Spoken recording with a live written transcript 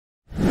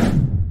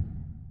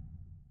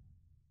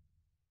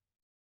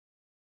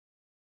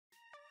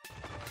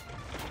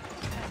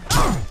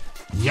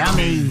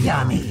Yummy,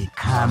 yummy,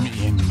 come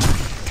in my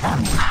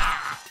tummy.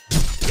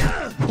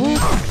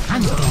 It's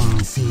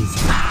hunting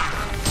season.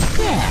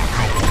 Yeah,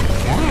 I can do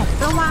that.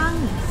 ระวัง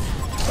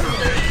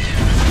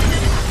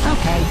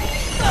Okay.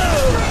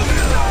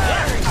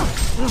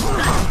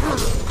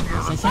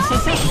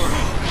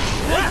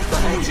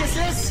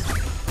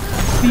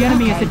 The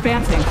enemy is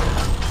advancing.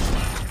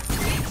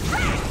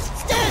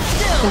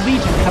 The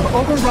Legion have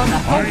overrun the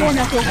Hellborn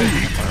FOB.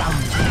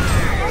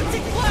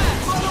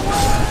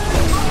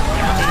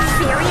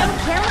 Serial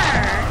killer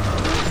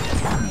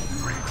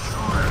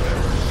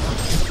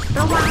ร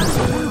ะวัง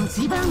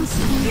Bouncy,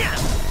 bouncy.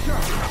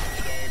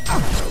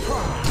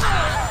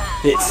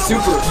 It's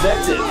super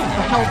effective.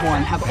 The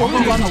Hellborn have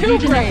overrun the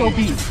Legion FOB.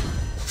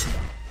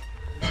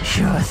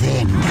 Sure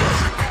thing.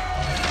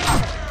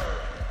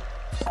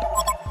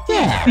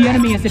 Yeah. The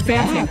enemy is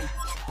advancing.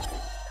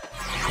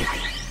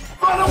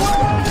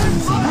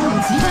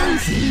 Bouncy,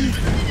 bouncy.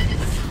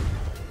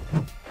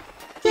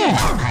 Yeah,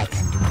 I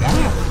can do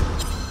that.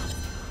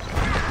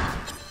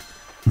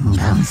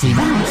 Bouncy,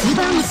 bouncy,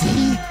 bouncy.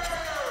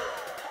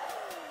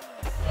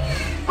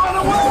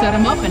 Set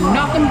him up and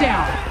knock him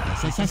down.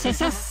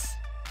 Yes.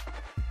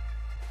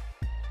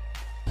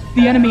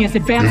 The enemy is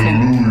advancing.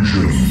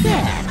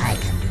 Yeah, I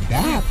can do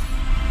that.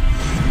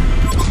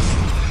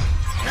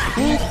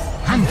 It's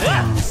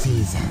hunting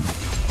season.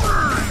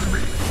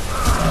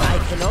 I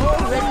can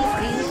already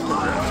feel the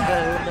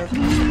return of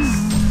peace.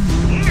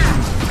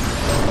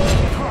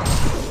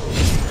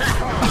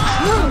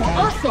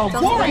 Ursa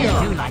warrior!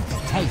 You like the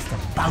taste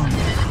of bone.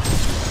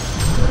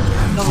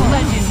 The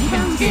legend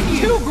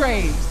continues. Two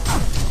graves.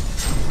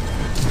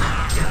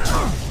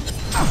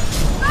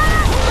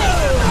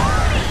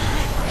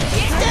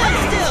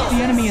 The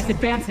enemy is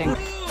advancing.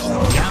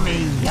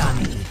 Yummy,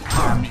 yummy,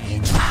 come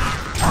in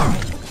my tummy.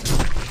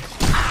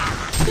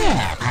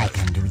 Yeah, I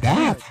can do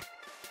that.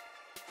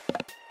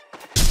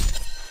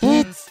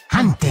 It's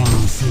hunting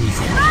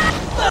season.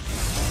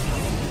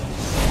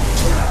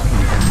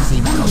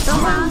 Bouncy, bouncy,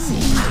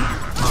 bouncy.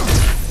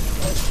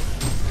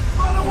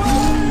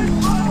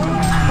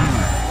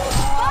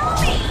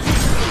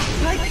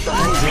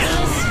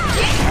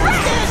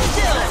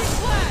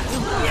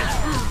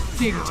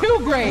 Dig two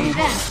graves.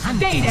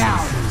 Stay down.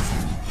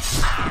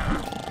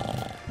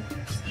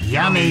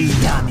 Yummy,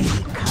 yummy,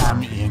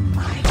 come in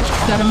my.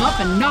 Set him up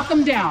and knock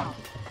him down.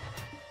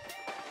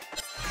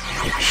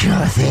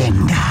 Sure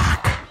thing,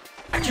 Doc.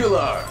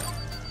 Killer.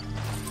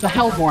 The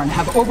Hellborn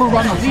have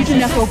overrun the Legion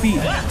FOB.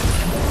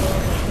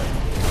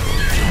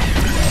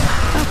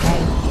 Okay.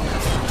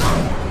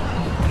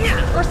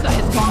 Ursa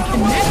has gone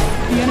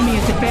kinetic. The enemy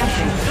is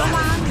advancing.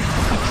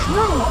 A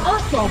true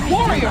Ursa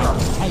warrior.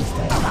 Taste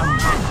of bone.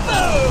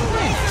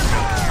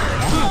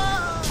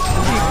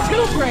 Dig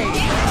two graves.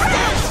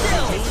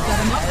 Set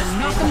him up and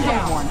knock him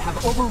down.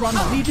 Have overrun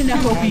the Legion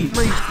FOB.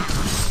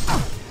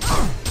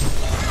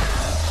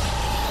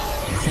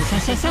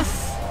 Yes.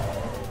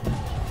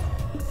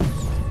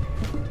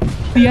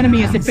 The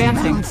enemy is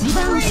advancing. Bouncy,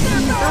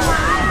 bouncy.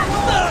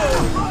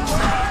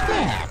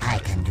 Yeah, I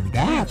can do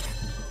that.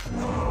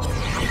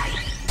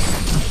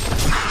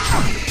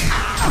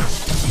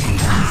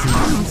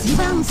 Bouncy,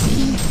 bouncy.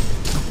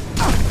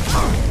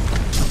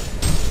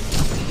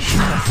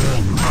 Sure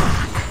thing,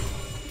 Doc.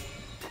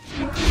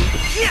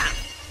 Yes.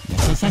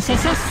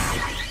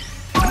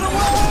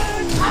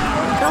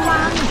 ระ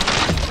วัง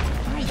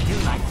I do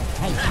like the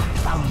taste of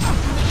bone.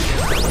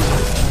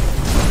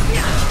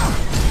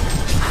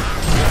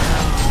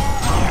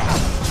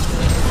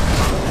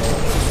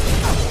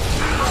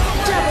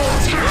 double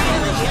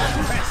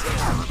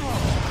tap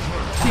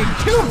Dig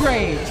two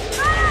graves.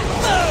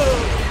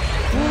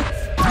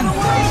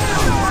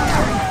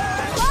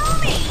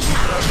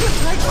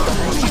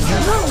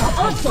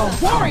 Ursa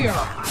warrior.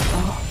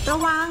 ระ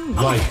วัง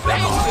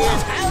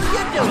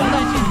The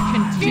legend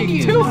continues. Dig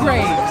two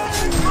graves.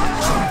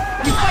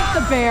 You fight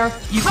the bear,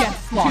 you get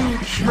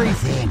slaughtered. Sure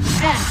thing.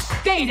 And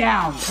stay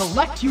down.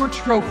 Collect your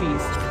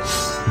trophies.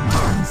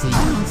 Bouncy,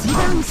 bouncy,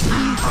 bouncy.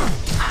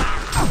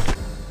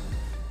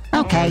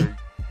 Okay.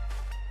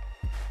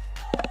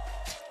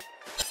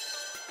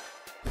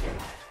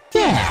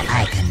 Yeah,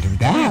 I can do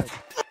that.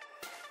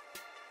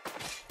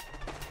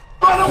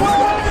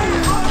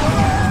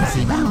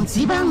 Bouncy,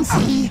 bouncy,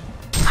 bouncy.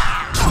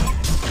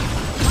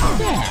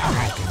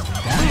 Yeah, I can do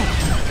that.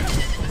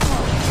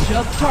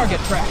 Just target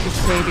practice,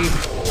 baby.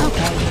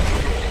 Okay.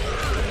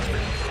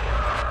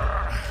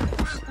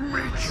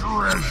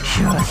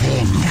 Sure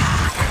thing,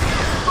 Doc.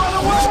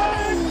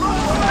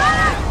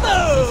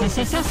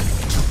 Yes.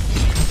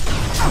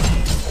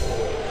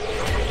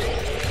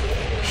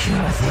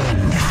 Sure thing,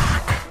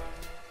 Doc.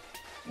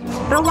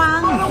 ระวั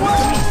ง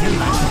You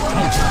like the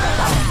taste of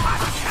bone.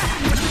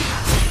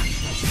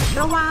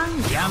 ระวัง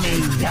Yummy,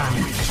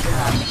 yummy.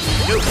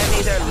 You can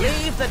either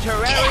leave the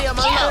terrarium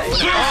alone or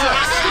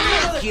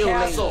smack you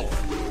leave.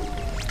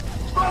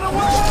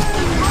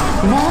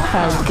 That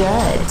felt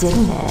good,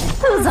 didn't it?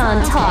 Who's on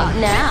top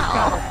now?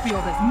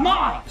 Battlefield is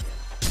mine.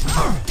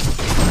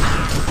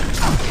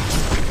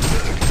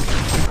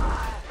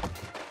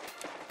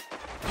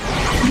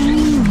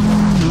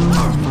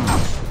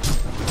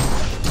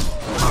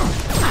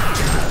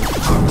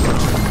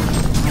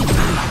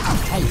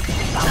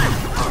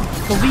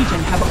 The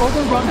Legion have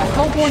overrun a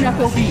Hellborn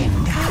FOB.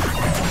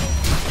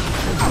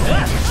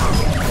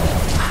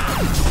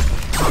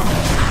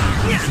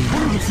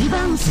 Bouncy,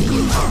 bouncy.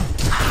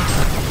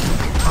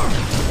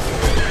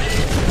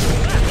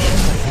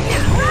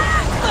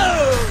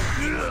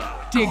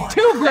 Dig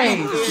 2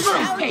 graves.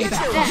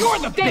 Payback. You're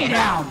the stay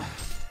down.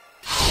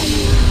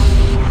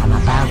 I'm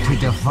about to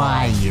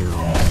defy you.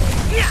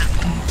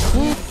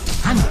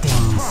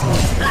 Hunting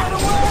season.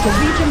 The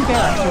Legion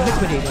barracks are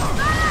liquidated.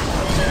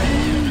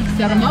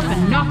 Set them up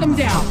and knock them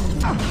down.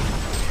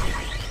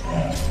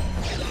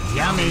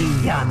 Yummy,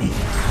 yummy.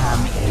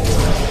 Come in.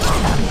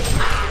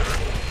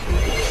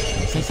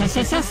 Yes, yes,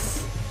 yes, yes.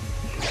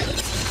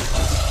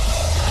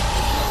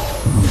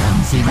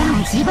 Bouncy,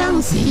 bouncy,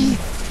 bouncy.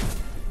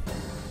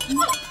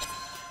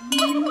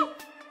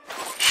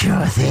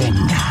 Sure thing,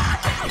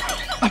 Doc.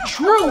 A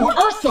true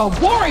Ursa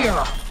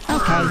warrior.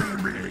 Okay.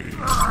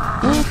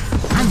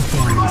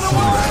 Hunting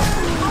season.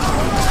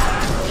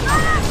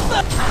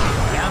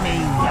 Yummy,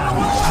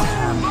 yummy.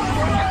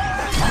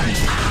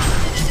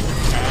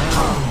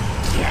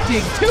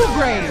 Dig 2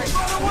 graves.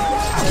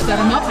 Set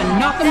them up and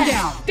knock them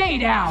down. Stay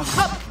down.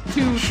 Up,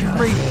 2,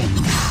 3.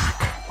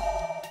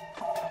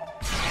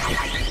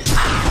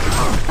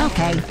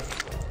 Okay.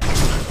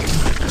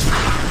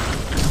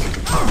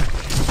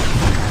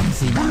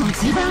 Bouncy,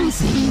 bouncy,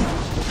 bouncy.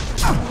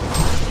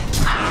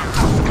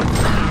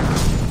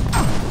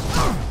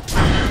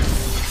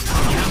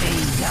 Yummy,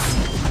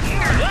 yummy.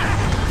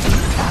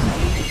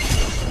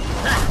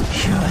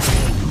 Sure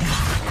thing.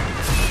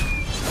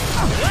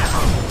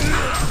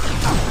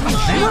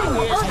 True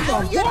Ursa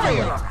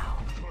warrior.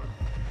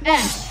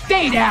 And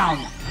stay down.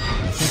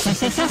 Yes,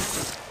 yes, yes, yes.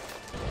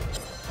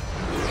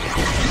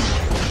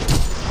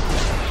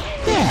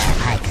 Yeah,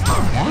 I can do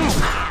that.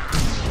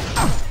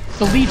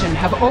 The Legion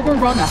have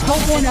overrun a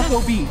Hellborn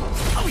FOB.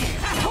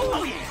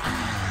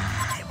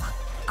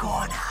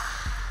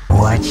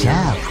 What's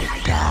up,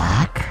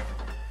 Doc?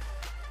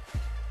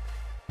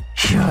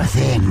 Sure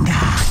thing,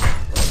 Doc.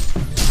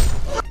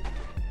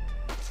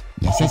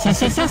 Yes, yes,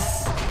 yes, yes, yes.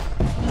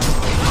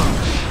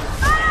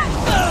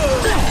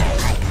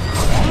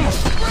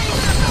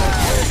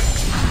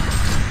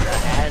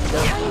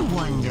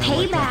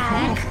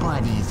 Payback.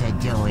 Buddies are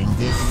doing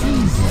this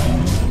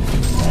season.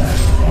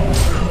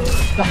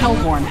 The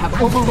Hellborn have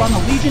overrun a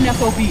Legion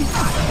FOB.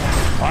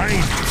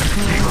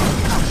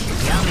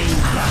 Yummy.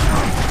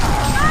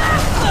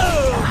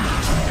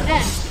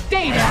 And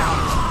stay down.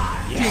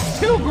 Dig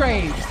 2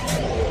 graves.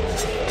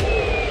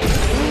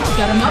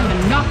 Set them up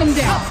and knock them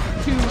down.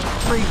 2,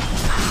 3.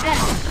 And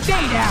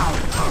stay down.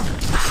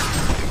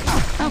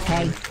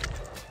 Okay.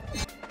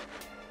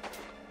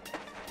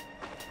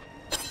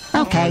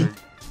 Okay.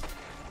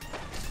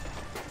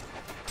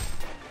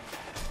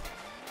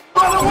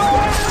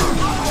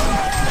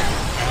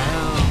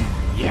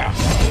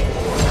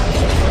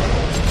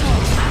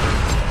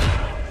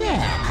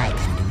 Yeah, I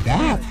can do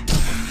that.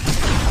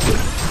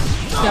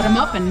 Set them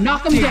up and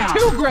knock them down.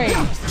 2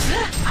 graves.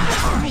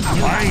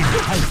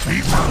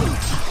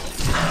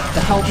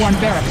 The Hellborn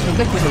barracks are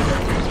liquidated.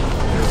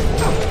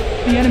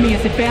 The enemy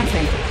is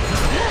advancing.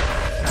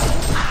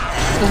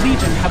 The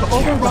Legion have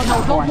overrun a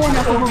Hellborn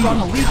overrun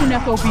a Legion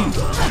FOB. I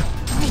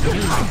do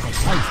like the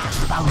taste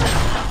of bounty.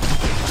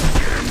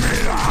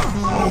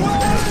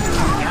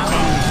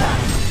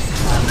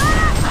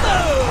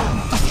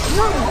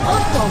 True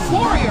Ursa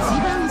warrior.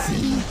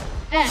 Bouncy.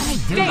 And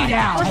stay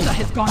down. Ursa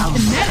has gone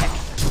kinetic.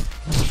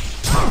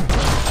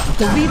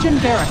 The Legion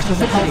barracks are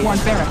liquidated.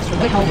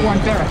 Hellborn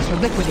barracks are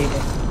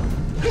liquidated.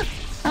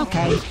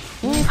 Okay.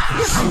 The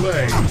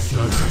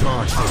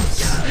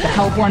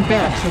Hellborn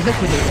barracks are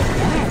liquidated.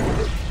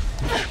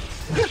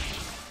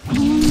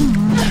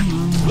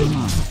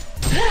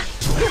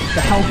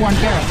 The Hellborn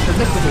barracks are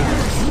liquidated.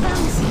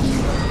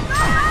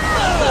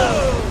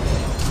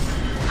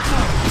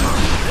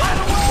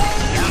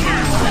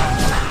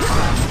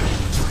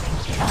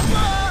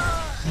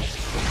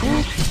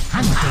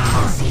 Hunting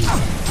season.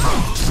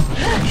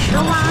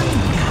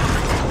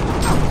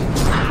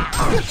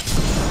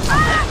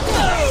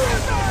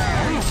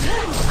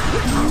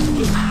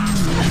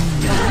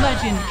 The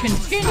legend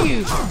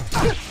continues.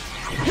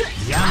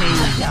 Yummy,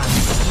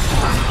 yummy.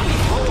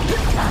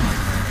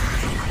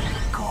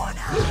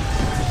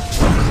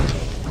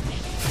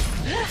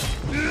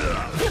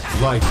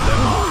 Light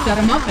them up. Set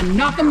them up and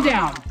knock them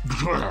down.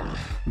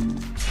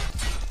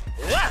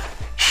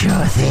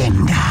 Sure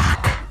thing,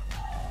 Doc.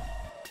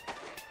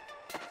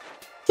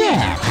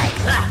 Yeah, I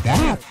can do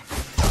that.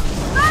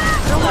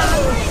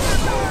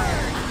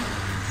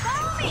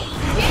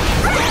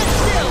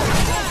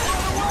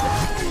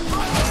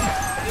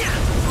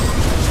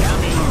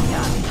 Yummy,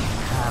 yummy.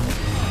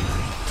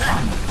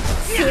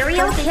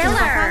 Serial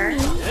killer.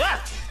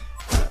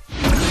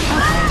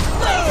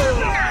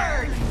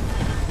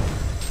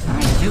 I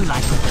do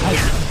like the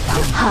taste of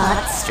bounty.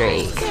 Hot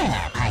streak.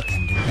 Yeah, I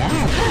can do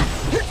that.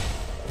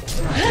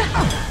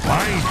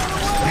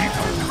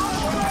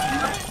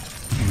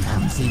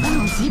 Bouncy,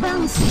 bouncy,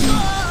 bouncy.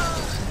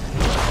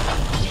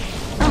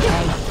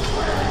 Okay.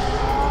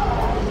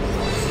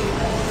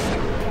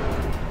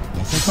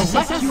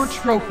 Collect your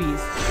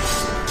trophies.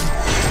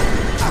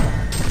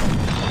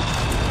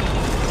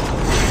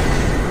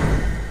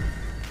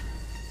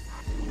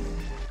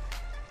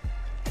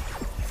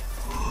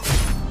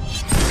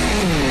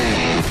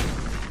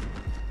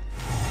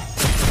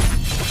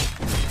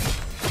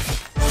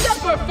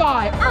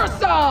 Simplify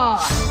Ursa!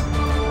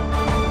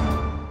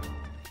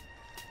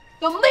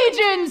 The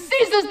Legion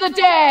seizes the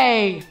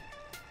day!